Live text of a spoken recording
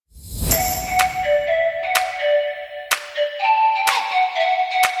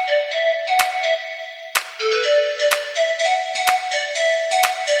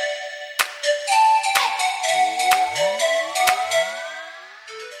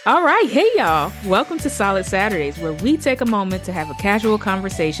All right. Hey, y'all. Welcome to Solid Saturdays, where we take a moment to have a casual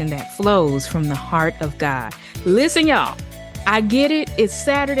conversation that flows from the heart of God. Listen, y'all, I get it. It's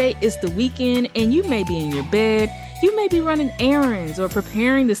Saturday, it's the weekend, and you may be in your bed. You may be running errands or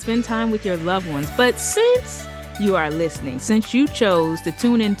preparing to spend time with your loved ones. But since you are listening, since you chose to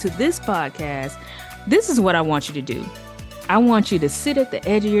tune into this podcast, this is what I want you to do. I want you to sit at the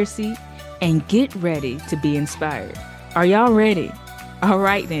edge of your seat and get ready to be inspired. Are y'all ready? All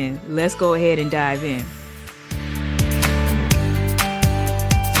right, then, let's go ahead and dive in.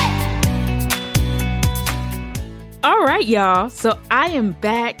 All right, y'all. So I am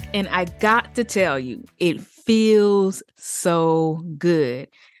back, and I got to tell you, it feels so good.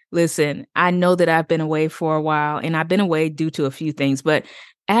 Listen, I know that I've been away for a while, and I've been away due to a few things, but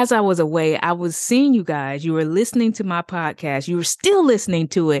as I was away, I was seeing you guys. You were listening to my podcast. You were still listening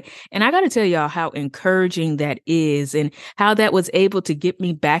to it. And I got to tell y'all how encouraging that is and how that was able to get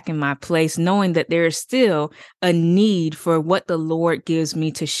me back in my place, knowing that there is still a need for what the Lord gives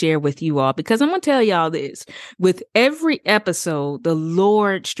me to share with you all. Because I'm going to tell y'all this. With every episode, the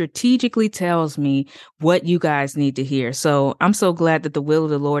Lord strategically tells me what you guys need to hear. So I'm so glad that the will of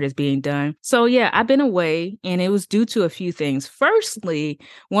the Lord is being done. So yeah, I've been away, and it was due to a few things. Firstly,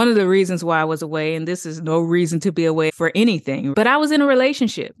 one of the reasons why I was away, and this is no reason to be away for anything, but I was in a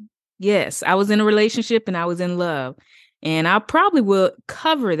relationship. Yes, I was in a relationship and I was in love. And I probably will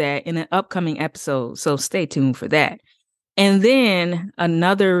cover that in an upcoming episode. So stay tuned for that. And then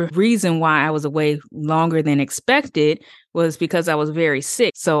another reason why I was away longer than expected was because I was very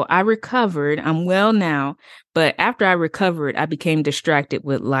sick. So I recovered. I'm well now. But after I recovered, I became distracted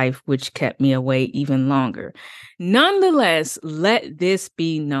with life, which kept me away even longer. Nonetheless, let this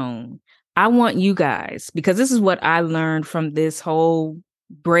be known. I want you guys, because this is what I learned from this whole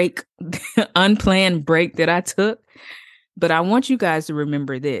break, unplanned break that I took. But I want you guys to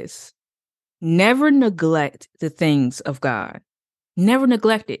remember this. Never neglect the things of God. Never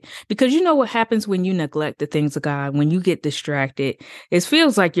neglect it. Because you know what happens when you neglect the things of God, when you get distracted, it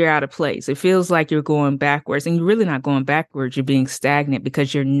feels like you're out of place. It feels like you're going backwards, and you're really not going backwards. You're being stagnant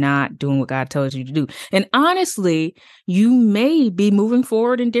because you're not doing what God tells you to do. And honestly, you may be moving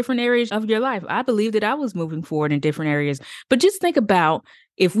forward in different areas of your life. I believe that I was moving forward in different areas. But just think about,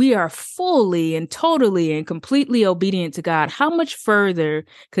 if we are fully and totally and completely obedient to God, how much further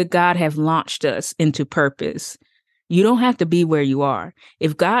could God have launched us into purpose? You don't have to be where you are.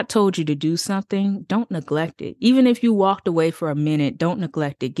 If God told you to do something, don't neglect it. Even if you walked away for a minute, don't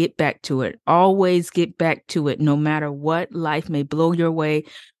neglect it. Get back to it. Always get back to it. No matter what life may blow your way,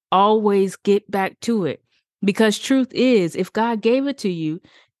 always get back to it. Because truth is, if God gave it to you,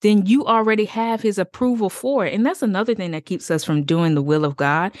 then you already have his approval for it. And that's another thing that keeps us from doing the will of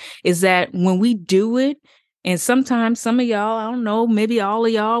God, is that when we do it, and sometimes some of y'all, I don't know, maybe all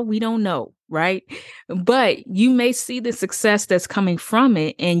of y'all, we don't know, right? But you may see the success that's coming from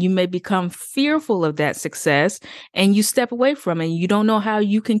it, and you may become fearful of that success, and you step away from it. You don't know how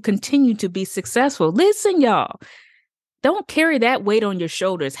you can continue to be successful. Listen, y'all. Don't carry that weight on your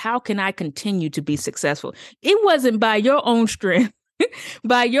shoulders. How can I continue to be successful? It wasn't by your own strength,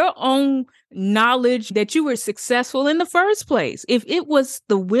 by your own knowledge that you were successful in the first place. If it was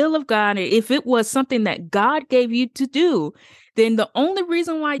the will of God, or if it was something that God gave you to do, then the only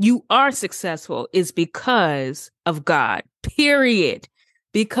reason why you are successful is because of God, period.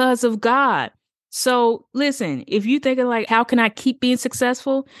 Because of God. So listen, if you think of like, how can I keep being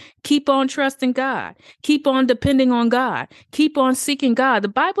successful? Keep on trusting God. Keep on depending on God. Keep on seeking God. The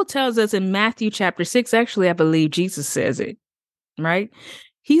Bible tells us in Matthew chapter 6, actually, I believe Jesus says it. Right?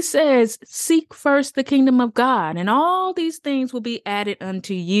 He says, seek first the kingdom of God, and all these things will be added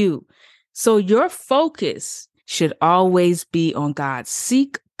unto you. So your focus should always be on God.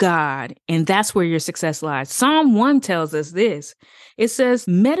 Seek God, and that's where your success lies. Psalm 1 tells us this. It says,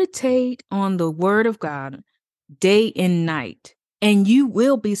 meditate on the word of God day and night, and you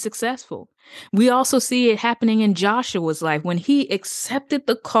will be successful. We also see it happening in Joshua's life when he accepted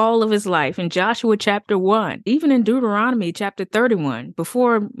the call of his life in Joshua chapter 1, even in Deuteronomy chapter 31,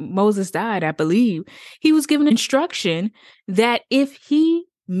 before Moses died, I believe, he was given instruction that if he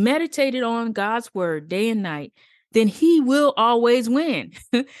meditated on God's word day and night, then he will always win.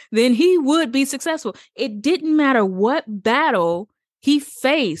 Then he would be successful. It didn't matter what battle he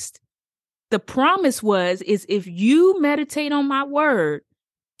faced. The promise is if you meditate on my word,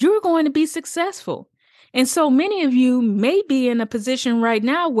 you're going to be successful. And so many of you may be in a position right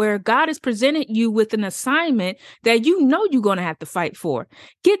now where God has presented you with an assignment that you know you're going to have to fight for.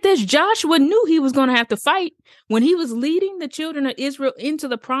 Get this, Joshua knew he was going to have to fight. When he was leading the children of Israel into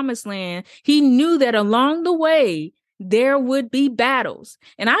the promised land, he knew that along the way, there would be battles.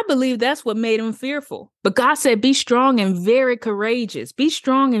 And I believe that's what made him fearful. But God said, be strong and very courageous. Be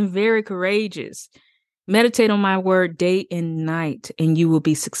strong and very courageous. Meditate on my word day and night, and you will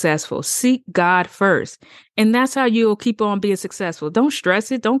be successful. Seek God first. And that's how you'll keep on being successful. Don't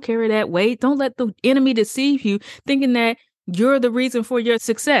stress it. Don't carry that weight. Don't let the enemy deceive you, thinking that you're the reason for your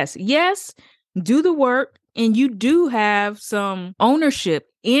success. Yes, do the work, and you do have some ownership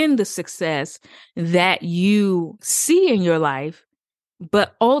in the success that you see in your life.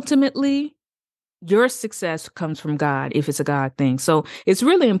 But ultimately, your success comes from God if it's a God thing. So it's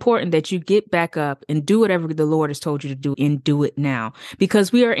really important that you get back up and do whatever the Lord has told you to do, and do it now,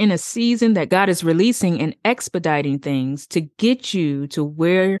 because we are in a season that God is releasing and expediting things to get you to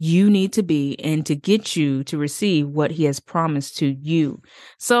where you need to be and to get you to receive what he has promised to you.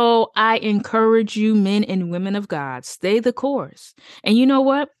 So I encourage you, men and women of God, stay the course. And you know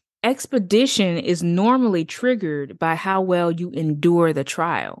what? Expedition is normally triggered by how well you endure the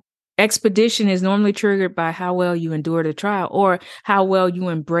trial. Expedition is normally triggered by how well you endure the trial or how well you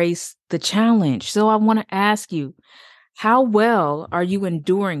embrace the challenge. So I want to ask you, how well are you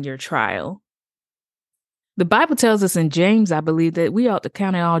enduring your trial? The Bible tells us in James, I believe, that we ought to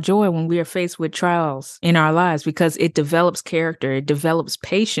count it all joy when we are faced with trials in our lives, because it develops character, it develops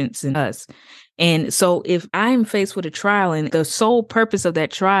patience in us. And so if I'm faced with a trial and the sole purpose of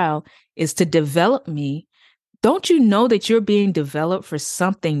that trial is to develop me, don't you know that you're being developed for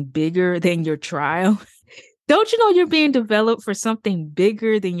something bigger than your trial? Don't you know you're being developed for something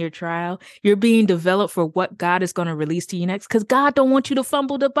bigger than your trial? You're being developed for what God is going to release to you next, because God don't want you to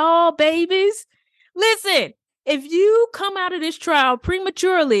fumble the ball, babies. Listen, if you come out of this trial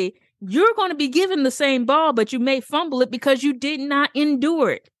prematurely, you're going to be given the same ball, but you may fumble it because you did not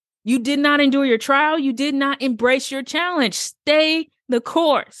endure it. You did not endure your trial. You did not embrace your challenge. Stay the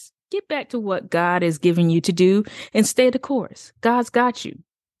course. Get back to what God is giving you to do and stay the course. God's got you.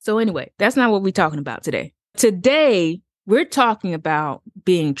 So anyway, that's not what we're talking about today. Today, we're talking about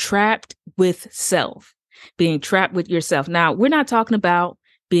being trapped with self, being trapped with yourself. Now, we're not talking about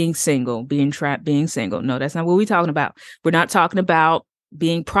being single, being trapped, being single. No, that's not what we're talking about. We're not talking about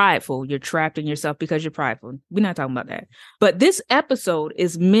being prideful. You're trapped in yourself because you're prideful. We're not talking about that. But this episode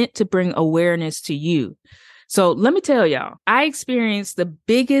is meant to bring awareness to you. So let me tell y'all, I experienced the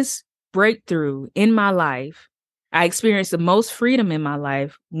biggest breakthrough in my life. I experienced the most freedom in my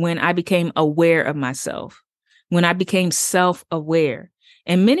life when I became aware of myself, when I became self-aware.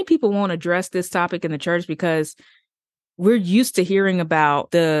 And many people won't address this topic in the church because we're used to hearing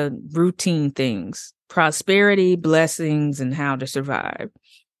about the routine things, prosperity, blessings, and how to survive.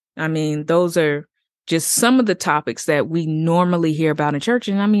 I mean, those are just some of the topics that we normally hear about in church.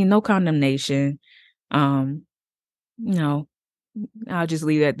 And I mean, no condemnation. No, I'll just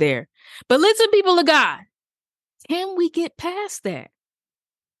leave that there. But listen, people of God, can we get past that?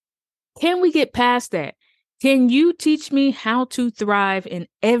 Can we get past that? Can you teach me how to thrive in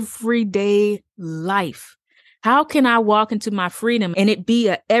everyday life? How can I walk into my freedom and it be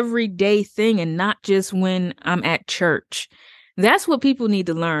an everyday thing and not just when I'm at church? That's what people need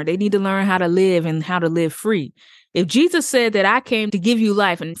to learn. They need to learn how to live and how to live free. If Jesus said that I came to give you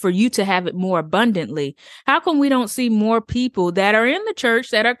life and for you to have it more abundantly, how come we don't see more people that are in the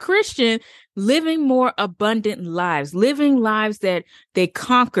church that are Christian living more abundant lives, living lives that they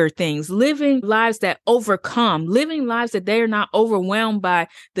conquer things, living lives that overcome, living lives that they are not overwhelmed by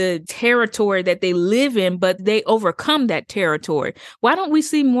the territory that they live in, but they overcome that territory? Why don't we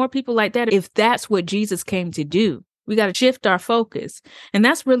see more people like that if that's what Jesus came to do? We got to shift our focus. And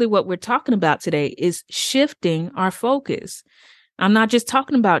that's really what we're talking about today, is shifting our focus. I'm not just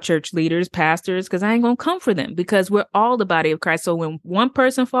talking about church leaders, pastors, because I ain't going to come for them, because we're all the body of Christ. So when one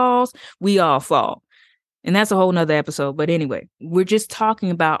person falls, we all fall. And that's a whole nother episode. But anyway, we're just talking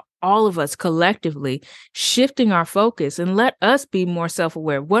about all of us collectively shifting our focus, and let us be more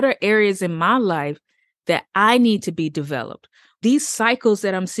self-aware. What are areas in my life that I need to be developed? These cycles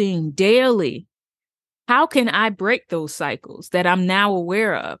that I'm seeing daily, how can I break those cycles that I'm now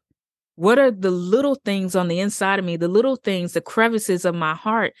aware of? What are the little things on the inside of me, the little things, the crevices of my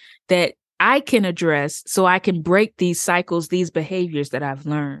heart that I can address so I can break these cycles, these behaviors that I've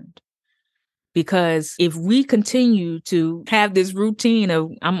learned? Because if we continue to have this routine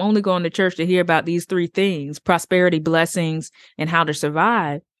of I'm only going to church to hear about these three things, prosperity, blessings, and how to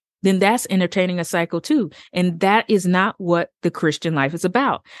survive, then that's entertaining a cycle too. And that is not what the Christian life is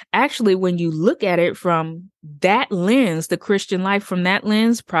about. Actually, when you look at it from that lens, the Christian life from that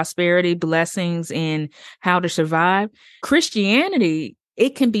lens, prosperity, blessings, and how to survive, Christianity,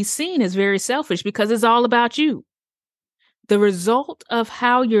 it can be seen as very selfish because it's all about you. The result of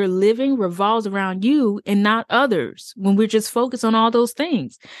how you're living revolves around you and not others when we're just focused on all those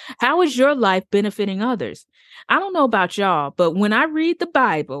things. How is your life benefiting others? I don't know about y'all, but when I read the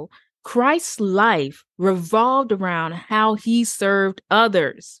Bible, Christ's life revolved around how he served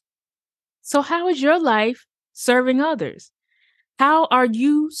others. So how is your life serving others? How are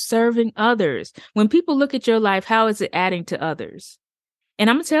you serving others? When people look at your life, how is it adding to others? And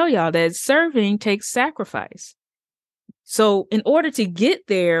I'm going to tell y'all that serving takes sacrifice. So in order to get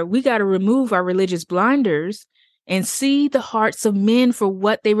there, we got to remove our religious blinders and see the hearts of men for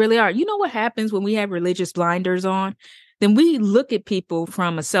what they really are. You know what happens when we have religious blinders on? Then we look at people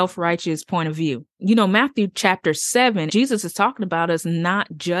from a self-righteous point of view. You know, Matthew chapter 7, Jesus is talking about us not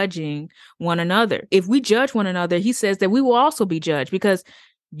judging one another. If we judge one another, he says that we will also be judged, because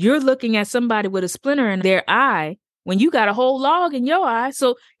you're looking at somebody with a splinter in their eye when you got a whole log in your eye.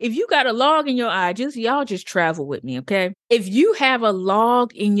 So if you got a log in your eye, y'all just travel with me, okay? If you have a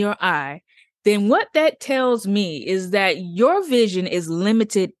log in your eye, then what that tells me is that your vision is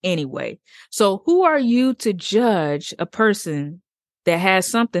limited anyway. So who are you to judge a person that has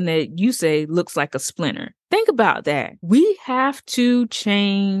something that you say looks like a splinter? Think about that. We have to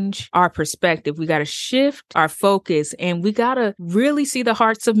change our perspective. We got to shift our focus, and we got to really see the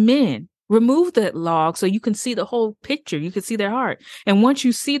hearts of men. Remove that log so you can see the whole picture. You can see their heart. And once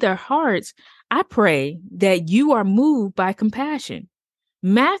you see their hearts, I pray that you are moved by compassion.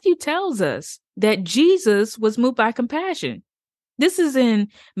 Matthew tells us that Jesus was moved by compassion. This is in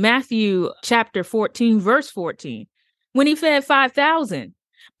Matthew chapter 14, verse 14, when he fed 5,000.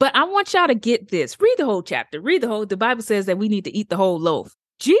 But I want y'all to get this. Read the whole chapter. The Bible says that we need to eat the whole loaf.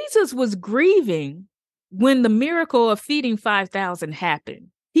 Jesus was grieving when the miracle of feeding 5,000 happened.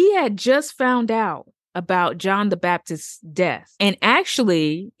 He had just found out about John the Baptist's death. And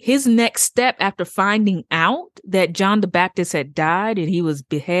actually, his next step after finding out that John the Baptist had died and he was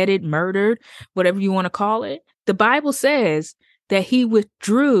beheaded, murdered, whatever you want to call it, the Bible says that he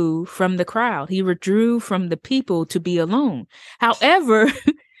withdrew from the crowd. He withdrew from the people to be alone. However,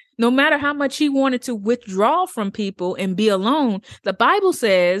 no matter how much he wanted to withdraw from people and be alone, the Bible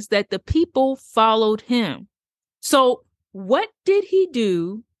says that the people followed him. So what did he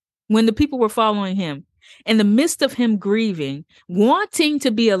do when the people were following him? In the midst of him grieving, wanting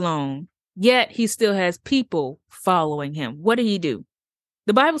to be alone, yet he still has people following him. What did he do?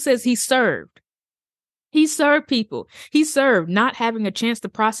 The Bible says he served. He served people. He served, not having a chance to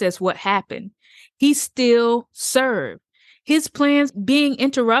process what happened. He still served. His plans being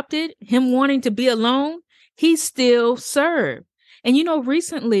interrupted, him wanting to be alone, he still served. And you know,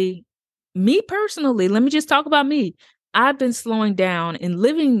 recently, me personally, let me just talk about me. I've been slowing down and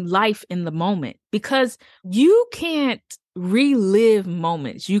living life in the moment, because you can't relive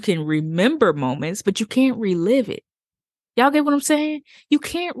moments. You can remember moments, but you can't relive it. Y'all get what I'm saying? You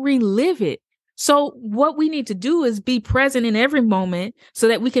can't relive it. So what we need to do is be present in every moment so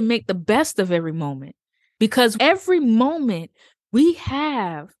that we can make the best of every moment, because every moment we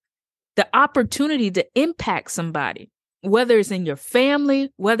have the opportunity to impact somebody, whether it's in your family,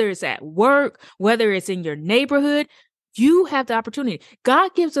 whether it's at work, whether it's in your neighborhood. You have the opportunity.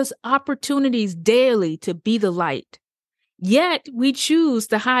 God gives us opportunities daily to be the light. Yet we choose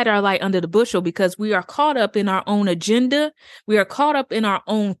to hide our light under the bushel because we are caught up in our own agenda. We are caught up in our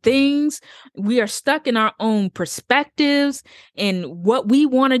own things. We are stuck in our own perspectives and what we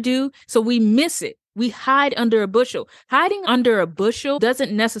want to do. So we miss it. We hide under a bushel. Hiding under a bushel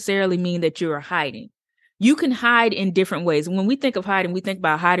doesn't necessarily mean that you are hiding. You can hide in different ways. When we think of hiding, we think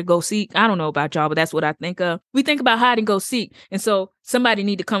about hide and go seek. I don't know about y'all, but that's what I think of. We think about hide and go seek. And so somebody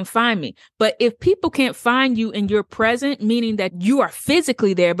need to come find me. But if people can't find you and you're present, meaning that you are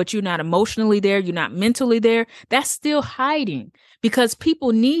physically there, but you're not emotionally there, you're not mentally there, that's still hiding, because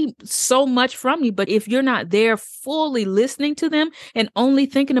people need so much from you. But if you're not there fully listening to them and only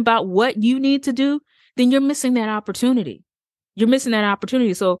thinking about what you need to do, then you're missing that opportunity. You're missing that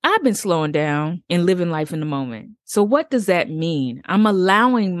opportunity. So I've been slowing down and living life in the moment. So what does that mean? I'm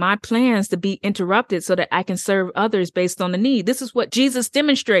allowing my plans to be interrupted so that I can serve others based on the need. This is what Jesus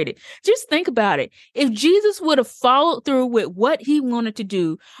demonstrated. Just think about it. If Jesus would have followed through with what he wanted to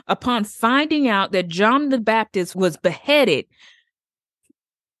do upon finding out that John the Baptist was beheaded,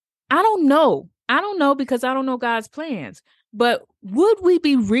 I don't know. Because I don't know God's plans. But would we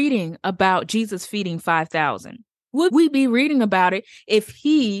be reading about Jesus feeding 5,000? Would we be reading about it if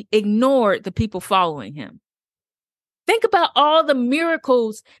he ignored the people following him? Think about all the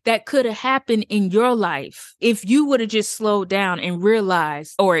miracles that could have happened in your life if you would have just slowed down and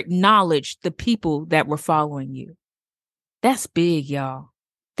realized or acknowledged the people that were following you. That's big, y'all.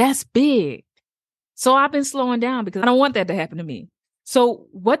 That's big. So I've been slowing down because I don't want that to happen to me. So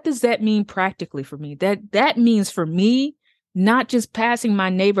what does that mean practically for me? That means for me, not just passing my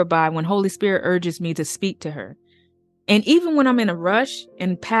neighbor by when Holy Spirit urges me to speak to her. And even when I'm in a rush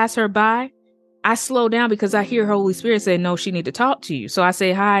and pass her by, I slow down because I hear Holy Spirit say, no, she need to talk to you. So I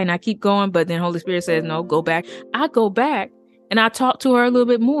say hi and I keep going, but then Holy Spirit says, no, go back. I go back and I talk to her a little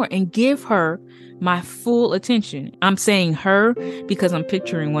bit more and give her my full attention. I'm saying her because I'm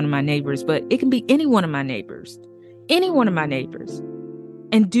picturing one of my neighbors, but it can be any one of my neighbors, any one of my neighbors.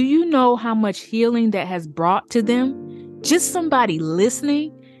 And do you know how much healing that has brought to them? Just somebody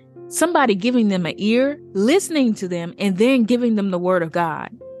listening, somebody giving them an ear, listening to them, and then giving them the word of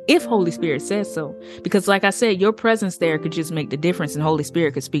God. If Holy Spirit says so. Because like I said, your presence there could just make the difference and Holy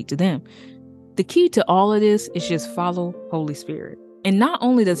Spirit could speak to them. The key to all of this is just follow Holy Spirit. And not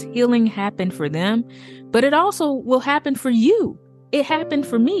only does healing happen for them, but it also will happen for you. It happened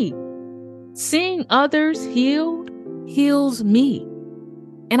for me. Seeing others healed heals me.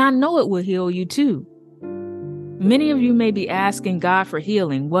 And I know it will heal you too. Many of you may be asking God for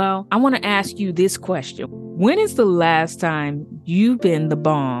healing. Well, I want to ask you this question. When is the last time you've been the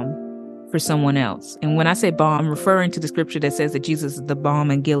balm for someone else? And when I say balm, I'm referring to the scripture that says that Jesus is the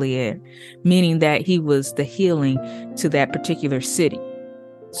balm in Gilead, meaning that he was the healing to that particular city.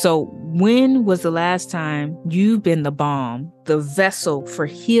 So when was the last time you've been the balm, the vessel for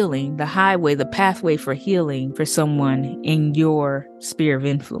healing, the highway, the pathway for healing for someone in your sphere of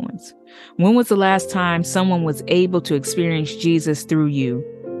influence? When was the last time someone was able to experience Jesus through you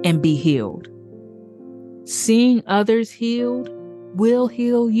and be healed? Seeing others healed will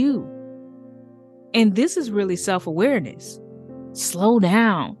heal you. And this is really self-awareness. Slow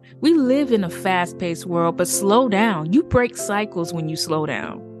down. We live in a fast-paced world, but slow down. You break cycles when you slow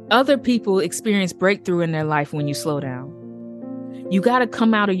down. Other people experience breakthrough in their life when you slow down. You got to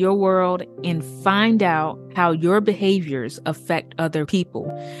come out of your world and find out how your behaviors affect other people,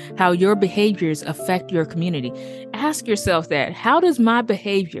 how your behaviors affect your community. Ask yourself that. How does my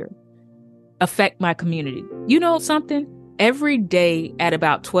behavior affect my community? You know something? Every day at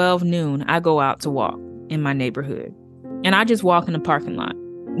about 12 noon, I go out to walk in my neighborhood. And I just walk in the parking lot.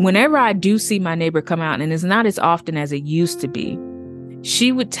 Whenever I do see my neighbor come out, and it's not as often as it used to be,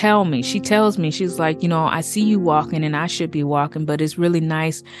 she tells me, she's like, I see you walking and I should be walking, but it's really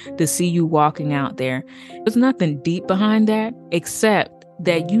nice to see you walking out there. There's nothing deep behind that, except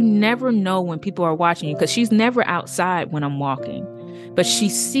that you never know when people are watching you, because she's never outside when I'm walking, but she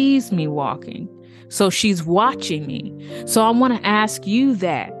sees me walking. So she's watching me. So I want to ask you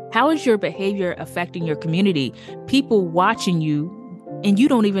that. How is your behavior affecting your community? People watching you, and you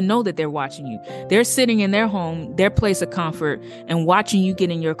don't even know that they're watching you. They're sitting in their home, their place of comfort, and watching you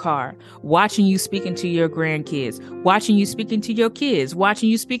get in your car, watching you speaking to your grandkids, watching you speaking to your kids, watching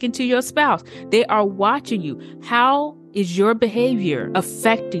you speaking to your spouse. They are watching you. How is your behavior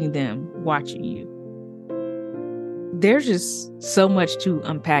affecting them watching you? There's just so much to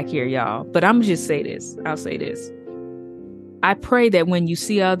unpack here, y'all. But I'm just say this. I'll say this. I pray that when you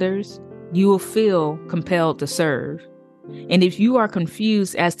see others, you will feel compelled to serve. And if you are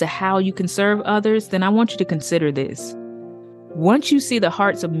confused as to how you can serve others, then I want you to consider this. Once you see the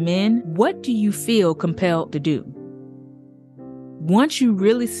hearts of men, what do you feel compelled to do? Once you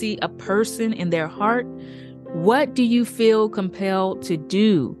really see a person in their heart, what do you feel compelled to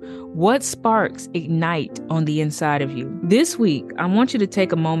do? What sparks ignite on the inside of you? This week, I want you to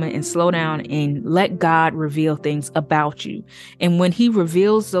take a moment and slow down and let God reveal things about you. And when he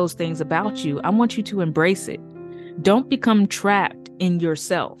reveals those things about you, I want you to embrace it. Don't become trapped in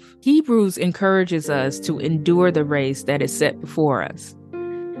yourself. Hebrews encourages us to endure the race that is set before us.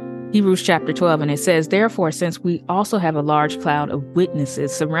 Hebrews chapter 12, and it says, therefore, since we also have a large cloud of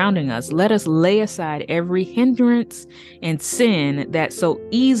witnesses surrounding us, let us lay aside every hindrance and sin that so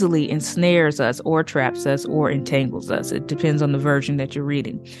easily ensnares us or traps us or entangles us. It depends on the version that you're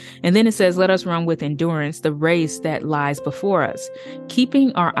reading. And then it says, let us run with endurance the race that lies before us,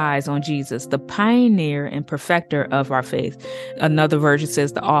 keeping our eyes on Jesus, the pioneer and perfecter of our faith. Another version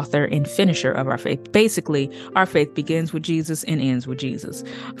says the author and finisher of our faith. Basically, our faith begins with Jesus and ends with Jesus.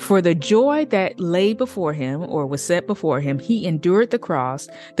 For the joy that lay before him, or was set before him, he endured the cross,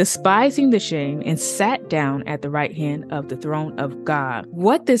 despising the shame, and sat down at the right hand of the throne of God.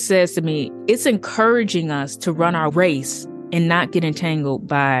 What this says to me, it's encouraging us to run our race and not get entangled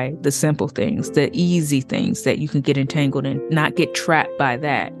by the simple things, the easy things that you can get entangled in, not get trapped by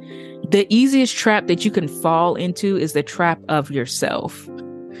that. The easiest trap that you can fall into is the trap of yourself.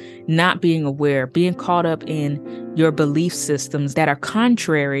 Not being aware, being caught up in your belief systems that are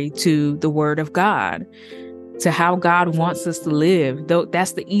contrary to the word of God. to how God wants us to live. Though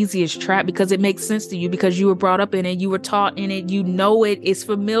that's the easiest trap because it makes sense to you because you were brought up in it, you were taught in it, you know it, it's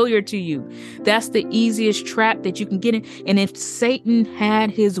familiar to you. That's the easiest trap that you can get in. And if Satan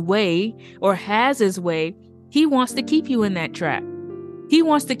had his way or has his way, he wants to keep you in that trap. He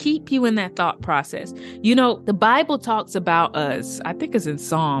wants to keep you in that thought process. You know, the Bible talks about us, I think it's in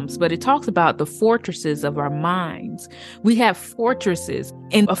Psalms, but it talks about the fortresses of our minds. We have fortresses,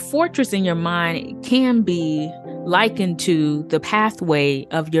 and a fortress in your mind can be likened to the pathway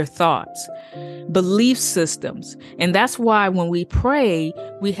of your thoughts, belief systems. And that's why when we pray,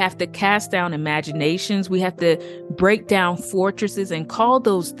 we have to cast down imaginations. We have to break down fortresses and call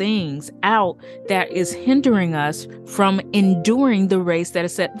those things out that is hindering us from enduring the race that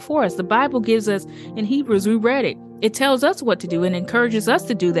is set before us. The Bible gives us in Hebrews, we read it. It tells us what to do and encourages us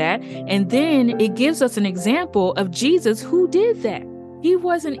to do that. And then it gives us an example of Jesus who did that. He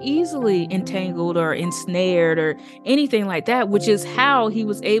wasn't easily entangled or ensnared or anything like that, which is how he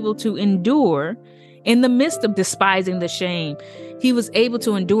was able to endure in the midst of despising the shame. He was able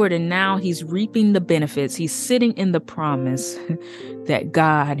to endure it, and now he's reaping the benefits. He's sitting in the promise that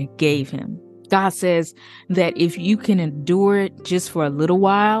God gave him. God says that if you can endure it just for a little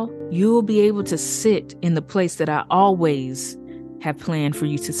while, you'll be able to sit in the place that I always have planned for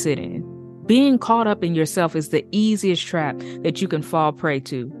you to sit in. Being caught up in yourself is the easiest trap that you can fall prey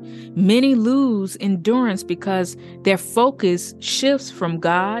to. Many lose endurance because their focus shifts from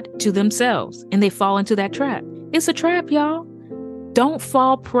God to themselves, and they fall into that trap. It's a trap, y'all. Don't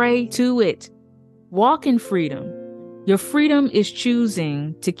fall prey to it. Walk in freedom. Your freedom is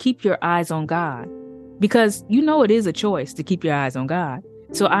choosing to keep your eyes on God, because you know it is a choice to keep your eyes on God.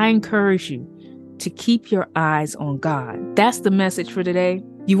 So I encourage you to keep your eyes on God. That's the message for today.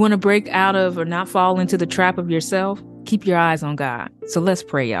 You want to break out of or not fall into the trap of yourself? Keep your eyes on God. So let's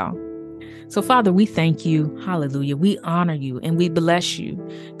pray, y'all. So Father, we thank you. Hallelujah. We honor you and we bless you.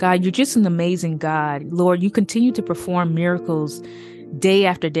 God, you're just an amazing God. Lord, you continue to perform miracles day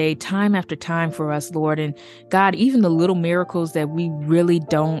after day, time after time for us, Lord. And God, even the little miracles that we really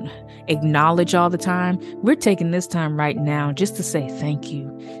don't acknowledge all the time, we're taking this time right now just to say thank you.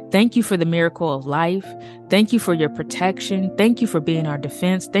 Thank you for the miracle of life. Thank you for your protection. Thank you for being our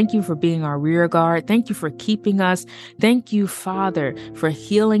defense. Thank you for being our rear guard. Thank you for keeping us. Thank you, Father, for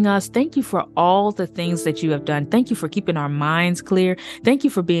healing us. Thank you for all the things that you have done. Thank you for keeping our minds clear. Thank you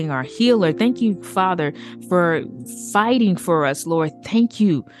for being our healer. Thank you, Father, for fighting for us, Lord. Thank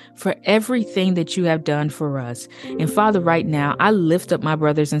you for everything that you have done for us. And Father, right now, I lift up my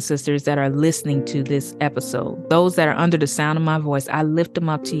brothers and sisters that are listening to this episode. Those that are under the sound of my voice, I lift them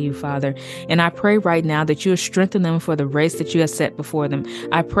up to you, Father. And I pray right now that you will strengthen them for the race that you have set before them.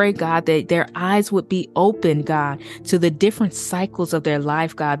 I pray, God, that their eyes would be open, God, to the different cycles of their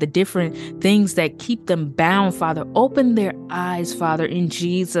life, God, the different things that keep them bound, Father. Open their eyes, Father, in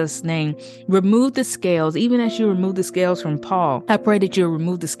Jesus' name. Remove the scales, even as you remove the scales from Paul. I pray that you'll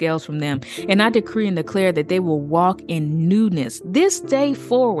remove the scales from them. And I decree and declare that they will walk in newness. This day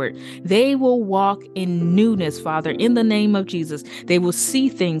forward, they will walk in newness, Father, in the name of Jesus. They will see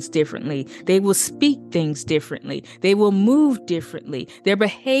things differently. They will speak things differently. They will move differently. Their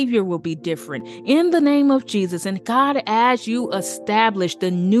behavior will be different in the name of Jesus. And God, as you establish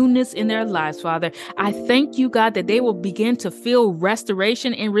the newness in their lives, Father, I thank you, God, that they will begin to feel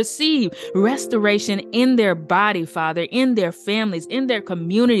restoration and receive restoration in their body, Father, in their families, in their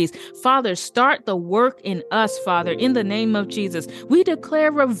communities. Father, start the work in us, Father, in the name of Jesus. We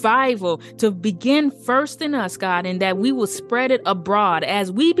declare revival to begin first in us, God, and that we will spread it abroad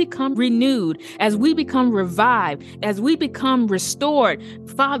as we become renewed, as we become revived, as we become restored.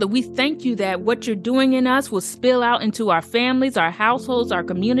 Father, we thank you that what you're doing in us will spill out into our families, our households, our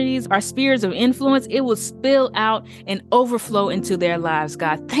communities, our spheres of influence. It will spill out and overflow into their lives,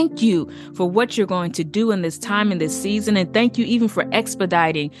 God. Thank you for what you're going to do in this time, in this season. And thank you even for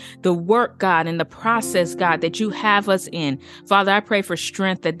expediting the work, God, and the process, God, that you have us in. Father, I pray for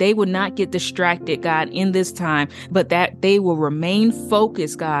strength that they would not get distracted, God, in this time, but that they will remain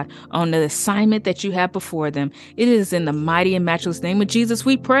focused, God, on the assignment that you have before them. It is in the mighty and matchless name of Jesus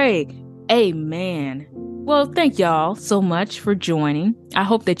we pray. Amen. Well, thank y'all so much for joining. I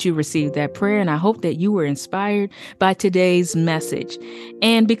hope that you received that prayer, and I hope that you were inspired by today's message.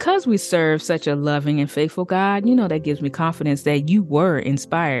 And because we serve such a loving and faithful God, that gives me confidence that you were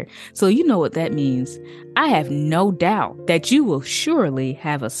inspired. So you know what that means. I have no doubt that you will surely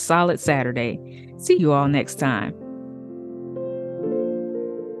have a solid Saturday. See you all next time.